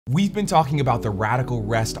We've been talking about the radical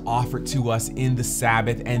rest offered to us in the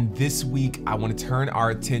Sabbath, and this week I want to turn our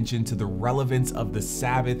attention to the relevance of the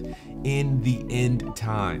Sabbath in the end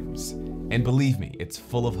times. And believe me, it's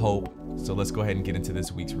full of hope. So let's go ahead and get into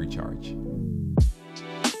this week's recharge.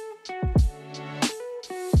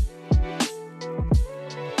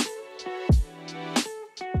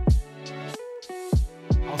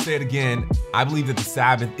 Say it again. I believe that the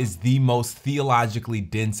Sabbath is the most theologically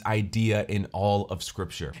dense idea in all of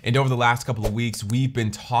Scripture. And over the last couple of weeks, we've been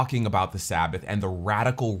talking about the Sabbath and the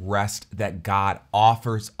radical rest that God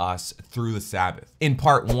offers us through the Sabbath. In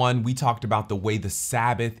part one, we talked about the way the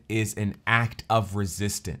Sabbath is an act of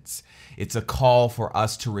resistance. It's a call for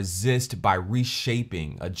us to resist by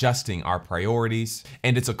reshaping, adjusting our priorities.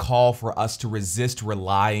 And it's a call for us to resist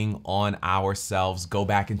relying on ourselves. Go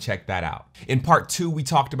back and check that out. In part two, we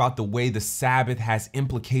talked about the way the Sabbath has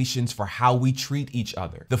implications for how we treat each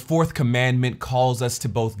other. The fourth commandment calls us to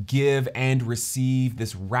both give and receive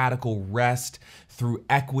this radical rest through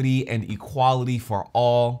equity and equality for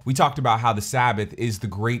all. We talked about how the Sabbath is the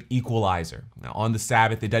great equalizer. Now, on the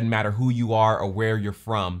Sabbath, it doesn't matter who you are or where you're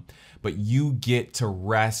from, but you get to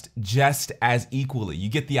rest just as equally. You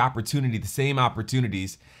get the opportunity, the same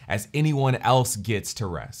opportunities as anyone else gets to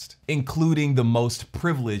rest, including the most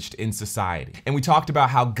privileged in society. And we talked about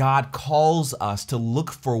how God calls us to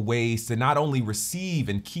look for ways to not only receive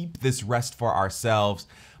and keep this rest for ourselves,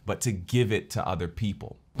 but to give it to other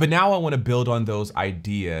people. But now I want to build on those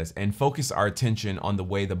ideas and focus our attention on the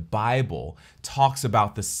way the Bible talks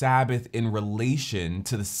about the Sabbath in relation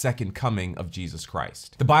to the second coming of Jesus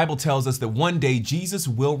Christ. The Bible tells us that one day Jesus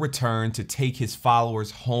will return to take his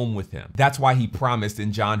followers home with him. That's why he promised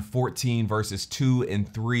in John 14 verses 2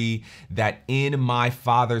 and 3 that in my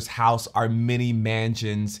Father's house are many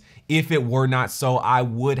mansions. If it were not so, I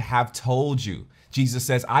would have told you. Jesus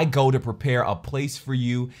says, I go to prepare a place for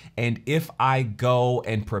you, and if I go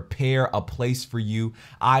and prepare a place for you,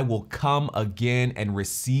 I will come again and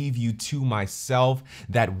receive you to myself,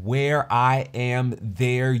 that where I am,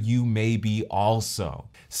 there you may be also.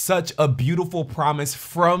 Such a beautiful promise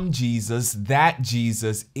from Jesus that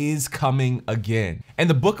Jesus is coming again. And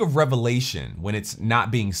the book of Revelation, when it's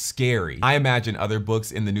not being scary, I imagine other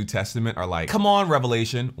books in the New Testament are like, come on,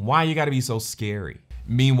 Revelation, why you gotta be so scary?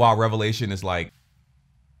 Meanwhile, Revelation is like,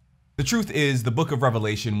 the truth is, the book of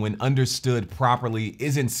Revelation, when understood properly,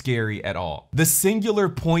 isn't scary at all. The singular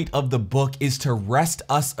point of the book is to rest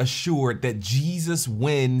us assured that Jesus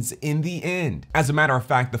wins in the end. As a matter of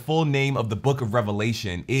fact, the full name of the book of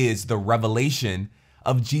Revelation is the revelation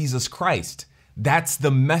of Jesus Christ. That's the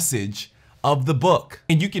message of the book.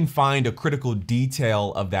 And you can find a critical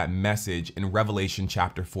detail of that message in Revelation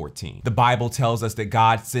chapter 14. The Bible tells us that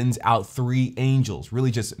God sends out three angels, really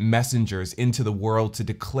just messengers, into the world to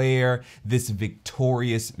declare this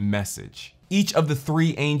victorious message. Each of the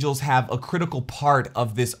three angels have a critical part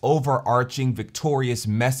of this overarching victorious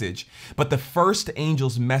message, but the first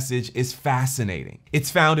angel's message is fascinating. It's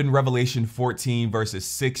found in Revelation 14 verses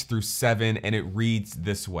 6 through 7, and it reads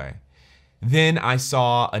this way. Then I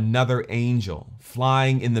saw another angel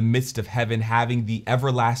flying in the midst of heaven, having the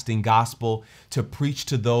everlasting gospel to preach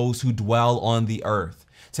to those who dwell on the earth,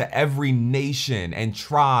 to every nation and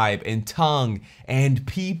tribe and tongue and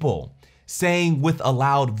people, saying with a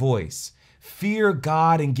loud voice, fear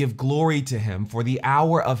God and give glory to him, for the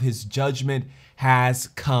hour of his judgment has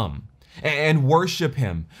come. And worship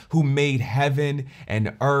him who made heaven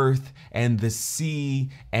and earth and the sea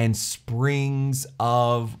and springs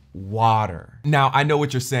of water. Now, I know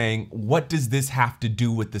what you're saying. What does this have to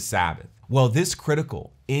do with the Sabbath? Well, this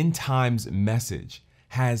critical end times message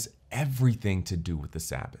has everything to do with the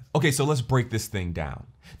Sabbath. Okay, so let's break this thing down.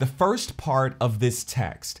 The first part of this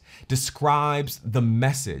text describes the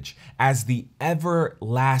message as the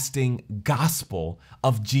everlasting gospel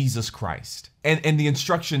of Jesus Christ. And the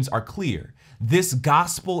instructions are clear. This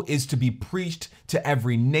gospel is to be preached to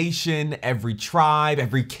every nation, every tribe,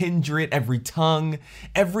 every kindred, every tongue,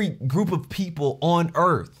 every group of people on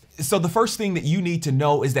earth. So the first thing that you need to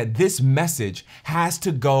know is that this message has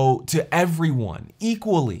to go to everyone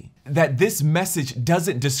equally. That this message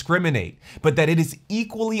doesn't discriminate, but that it is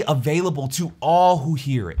equally available to all who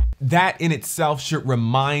hear it. That in itself should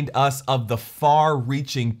remind us of the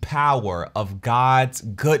far-reaching power of God's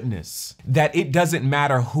goodness. That it doesn't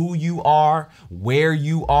matter who you are, where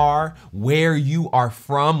you are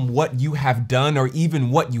from, what you have done, or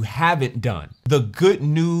even what you haven't done. The good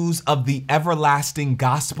news of the everlasting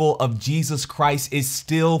gospel of Jesus Christ is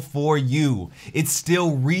still for you. It's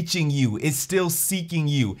still reaching you. It's still seeking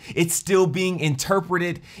you. It's still being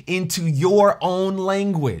interpreted into your own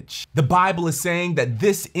language. The Bible is saying that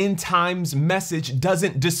this end end times message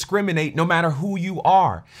doesn't discriminate no matter who you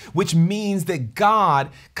are, which means that God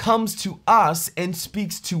comes to us and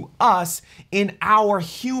speaks to us in our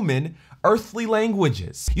human earthly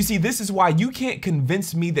languages. You see, this is why you can't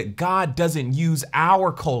convince me that God doesn't use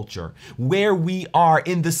our culture, where we are,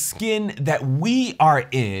 in the skin that we are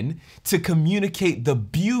in, to communicate the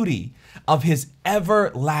beauty of his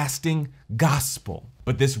everlasting gospel.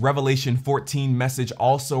 But this Revelation 14 message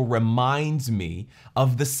also reminds me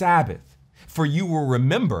of the Sabbath. For you will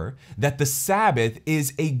remember that the Sabbath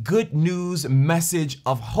is a good news message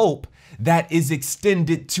of hope that is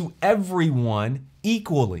extended to everyone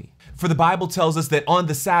equally. For the Bible tells us that on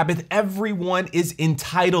the Sabbath, everyone is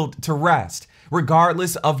entitled to rest,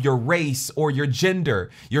 regardless of your race or your gender,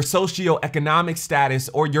 your socioeconomic status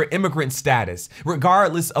or your immigrant status,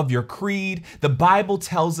 regardless of your creed. The Bible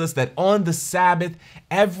tells us that on the Sabbath,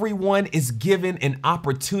 everyone is given an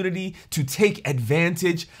opportunity to take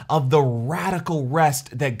advantage of the radical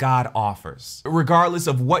rest that God offers, regardless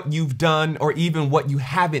of what you've done or even what you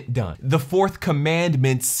haven't done. The fourth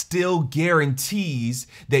commandment still guarantees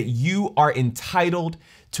that you are entitled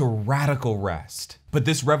to radical rest. But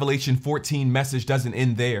this Revelation 14 message doesn't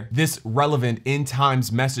end there. This relevant end times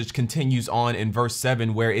message continues on in verse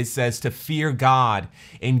 7, where it says to fear God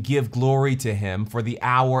and give glory to him, for the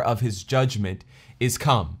hour of his judgment is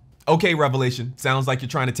come. Okay, Revelation, sounds like you're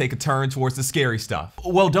trying to take a turn towards the scary stuff.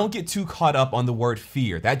 Well, don't get too caught up on the word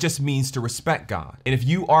fear. That just means to respect God. And if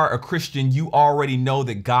you are a Christian, you already know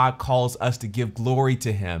that God calls us to give glory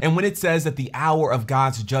to him. And when it says that the hour of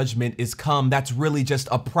God's judgment is come, that's really just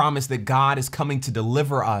a promise that God is coming to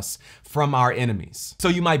deliver us from our enemies. So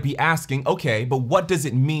you might be asking, okay, but what does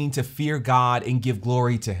it mean to fear God and give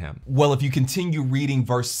glory to him? Well, if you continue reading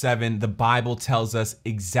verse 7, the Bible tells us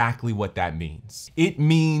exactly what that means. It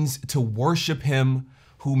means to worship him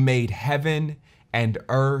who made heaven and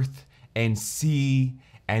earth and sea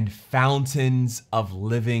and fountains of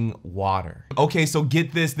living water. Okay, so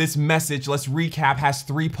get this message, let's recap, has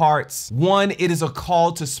three parts. One, it is a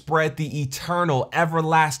call to spread the eternal,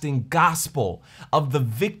 everlasting gospel of the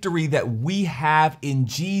victory that we have in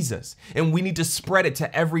Jesus. And we need to spread it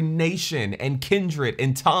to every nation and kindred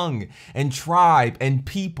and tongue and tribe and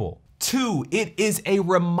people. Two, it is a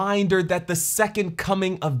reminder that the second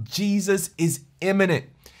coming of Jesus is imminent,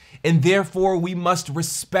 and therefore we must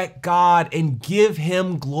respect God and give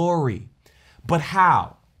him glory. But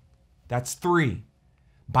how? That's three,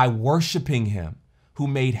 by worshiping him who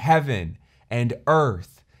made heaven and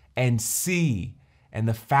earth and sea and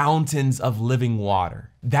the fountains of living water.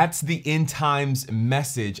 That's the end times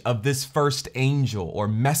message of this first angel or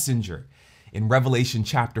messenger in Revelation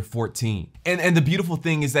chapter 14. And the beautiful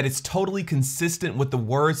thing is that it's totally consistent with the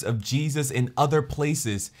words of Jesus in other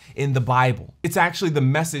places in the Bible. It's actually the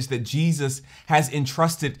message that Jesus has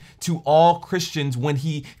entrusted to all Christians when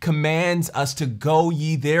he commands us to go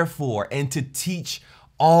ye therefore and to teach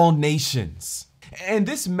all nations. And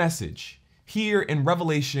this message here in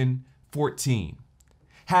Revelation 14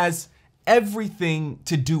 has everything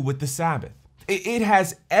to do with the Sabbath. It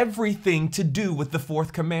has everything to do with the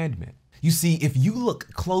fourth commandment. You see, if you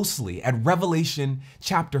look closely at Revelation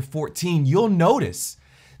chapter 14, you'll notice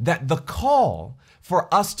that the call for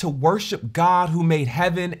us to worship God who made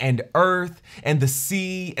heaven and earth and the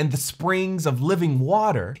sea and the springs of living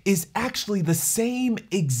water is actually the same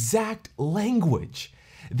exact language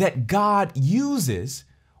that God uses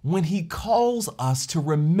when he calls us to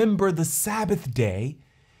remember the Sabbath day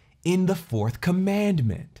in the fourth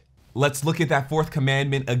commandment. Let's look at that fourth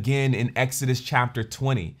commandment again in Exodus chapter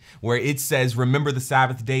 20, where it says, remember the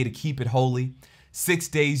Sabbath day to keep it holy. 6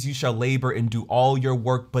 days you shall labor and do all your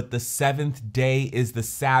work, but the seventh day is the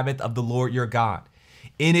Sabbath of the Lord your God.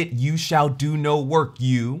 In it you shall do no work,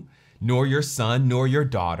 you, nor your son, nor your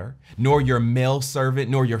daughter, nor your male servant,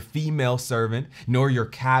 nor your female servant, nor your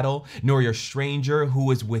cattle, nor your stranger who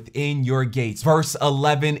is within your gates. Verse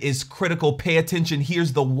 11 is critical. Pay attention.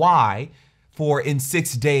 Here's the why. For in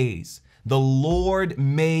 6 days the Lord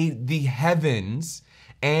made the heavens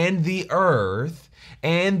and the earth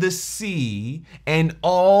and the sea and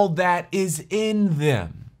all that is in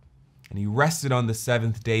them. And he rested on the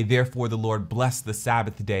seventh day. Therefore the Lord blessed the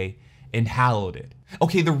Sabbath day and hallowed it.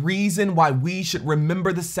 Okay, the reason why we should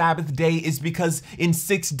remember the Sabbath day is because in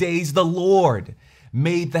 6 days the Lord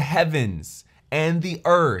made the heavens and the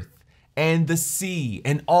earth and the sea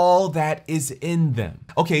and all that is in them.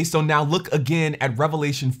 Okay, so now look again at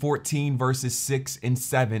Revelation 14 verses 6 and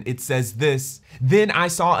 7. It says this, "Then I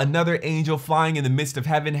saw another angel flying in the midst of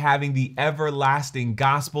heaven, having the everlasting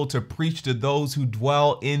gospel to preach to those who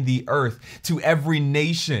dwell in the earth, to every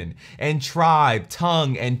nation and tribe,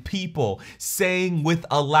 tongue, and people, saying with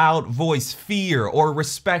a loud voice, fear or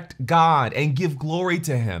respect God and give glory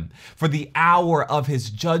to him, for the hour of his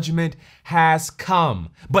judgment has come."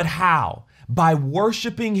 But how? By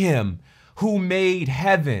worshiping him who made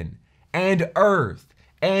heaven and earth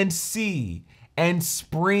and sea and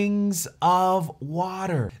springs of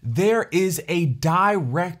water. There is a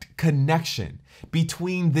direct connection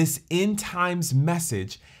between this end times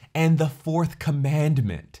message and the fourth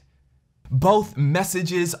commandment. Both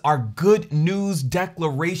messages are good news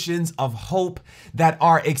declarations of hope that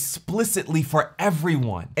are explicitly for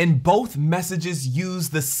everyone. And both messages use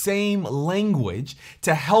the same language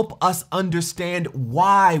to help us understand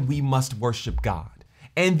why we must worship God.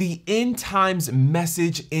 And the end times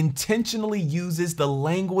message intentionally uses the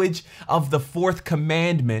language of the fourth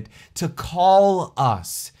commandment to call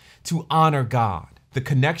us to honor God. The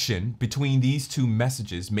connection between these two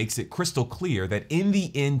messages makes it crystal clear that in the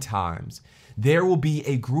end times, there will be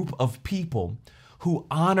a group of people who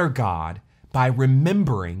honor God by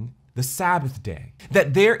remembering the Sabbath day.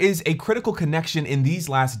 That there is a critical connection in these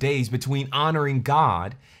last days between honoring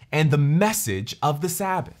God and the message of the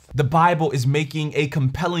Sabbath. The Bible is making a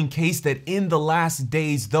compelling case that in the last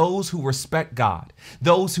days, those who respect God,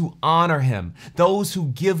 those who honor him, those who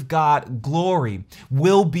give God glory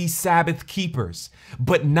will be Sabbath keepers,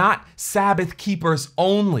 but not Sabbath keepers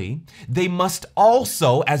only. They must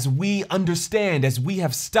also, as we understand, as we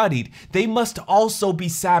have studied, they must also be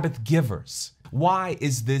Sabbath givers. Why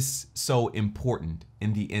is this so important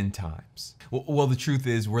in the end times? Well, the truth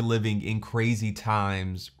is we're living in crazy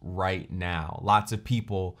times right now. Lots of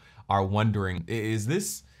people are wondering, is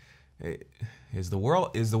the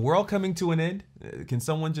world coming to an end? Can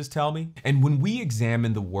someone just tell me? And when we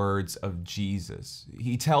examine the words of Jesus,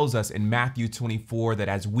 he tells us in Matthew 24 that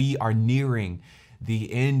as we are nearing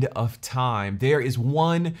the end of time, there is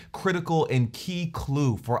one critical and key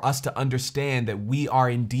clue for us to understand that we are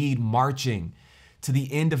indeed marching to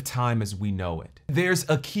the end of time as we know it. There's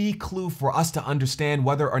a key clue for us to understand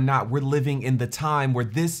whether or not we're living in the time where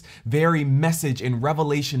this very message in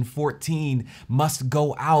Revelation 14 must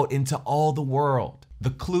go out into all the world.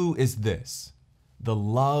 The clue is this: the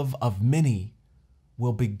love of many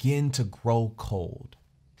will begin to grow cold,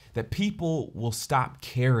 that people will stop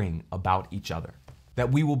caring about each other,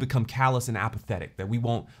 that we will become callous and apathetic, that we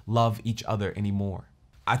won't love each other anymore.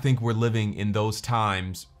 I think we're living in those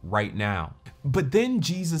times right now. But then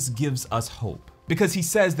Jesus gives us hope, because he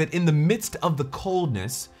says that in the midst of the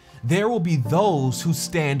coldness, there will be those who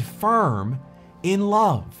stand firm in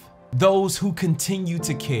love, those who continue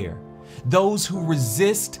to care, those who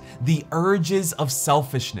resist the urges of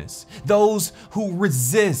selfishness, those who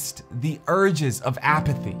resist the urges of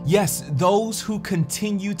apathy. Yes, those who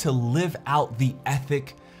continue to live out the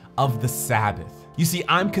ethic of the Sabbath. You see,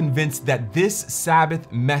 I'm convinced that this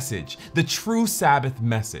Sabbath message, the true Sabbath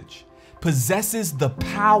message, possesses the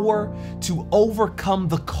power to overcome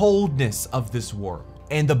the coldness of this world.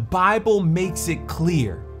 And the Bible makes it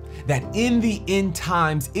clear that in the end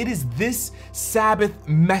times, it is this Sabbath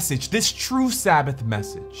message, this true Sabbath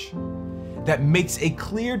message, that makes a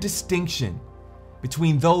clear distinction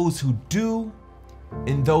between those who do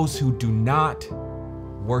and those who do not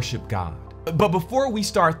worship God. But before we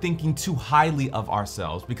start thinking too highly of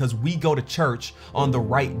ourselves because we go to church on the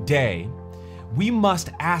right day, we must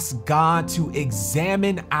ask God to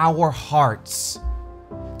examine our hearts,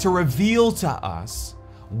 to reveal to us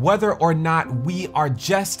whether or not we are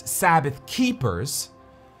just Sabbath keepers,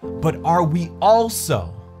 but are we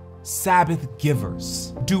also Sabbath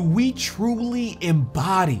givers? Do we truly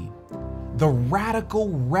embody the radical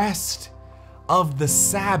rest of the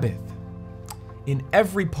Sabbath in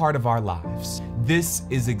every part of our lives? This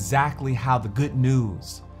is exactly how the good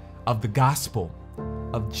news of the gospel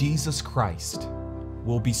of Jesus Christ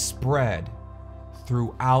will be spread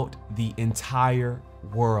throughout the entire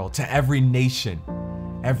world, to every nation,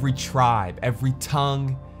 every tribe, every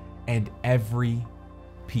tongue, and every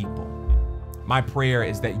people. My prayer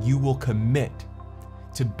is that you will commit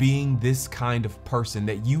to being this kind of person,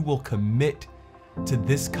 that you will commit to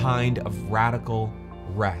this kind of radical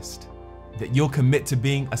rest, that you'll commit to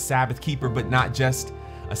being a Sabbath keeper, but not just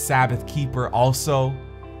a Sabbath keeper, also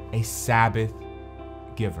a Sabbath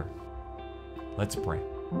giver. Let's pray.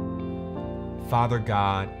 Father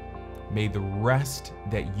God, may the rest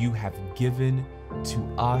that you have given to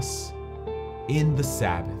us in the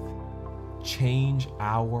Sabbath change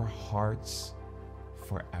our hearts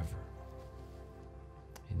forever.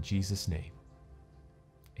 In Jesus' name,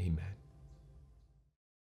 amen.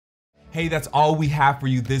 Hey, that's all we have for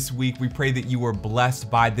you this week. We pray that you were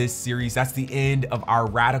blessed by this series. That's the end of our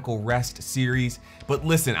Radical Rest series. But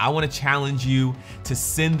listen, I want to challenge you to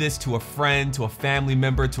send this to a friend, to a family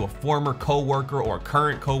member, to a former coworker or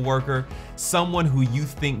current coworker, someone who you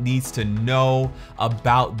think needs to know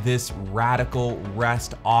about this radical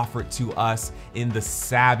rest offered to us in the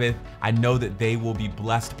Sabbath. I know that they will be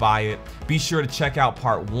blessed by it. Be sure to check out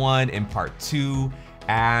part 1 and part 2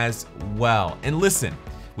 as well. And listen,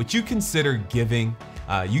 would you consider giving?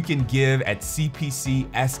 You can give at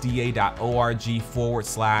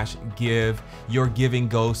cpcsda.org/give. Your giving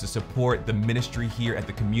goes to support the ministry here at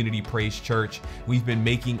the Community Praise Church. We've been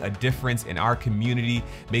making a difference in our community,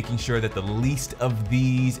 making sure that the least of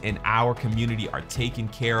these in our community are taken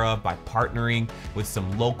care of by partnering with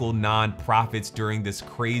some local nonprofits during this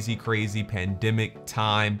crazy pandemic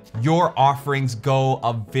time. Your offerings go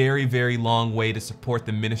a very, very long way to support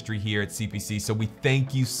the ministry here at CPC. So we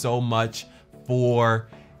thank you so much for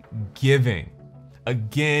giving.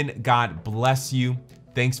 Again, God bless you.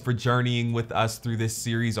 Thanks for journeying with us through this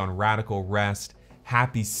series on Radical Rest.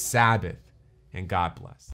 Happy Sabbath and God bless.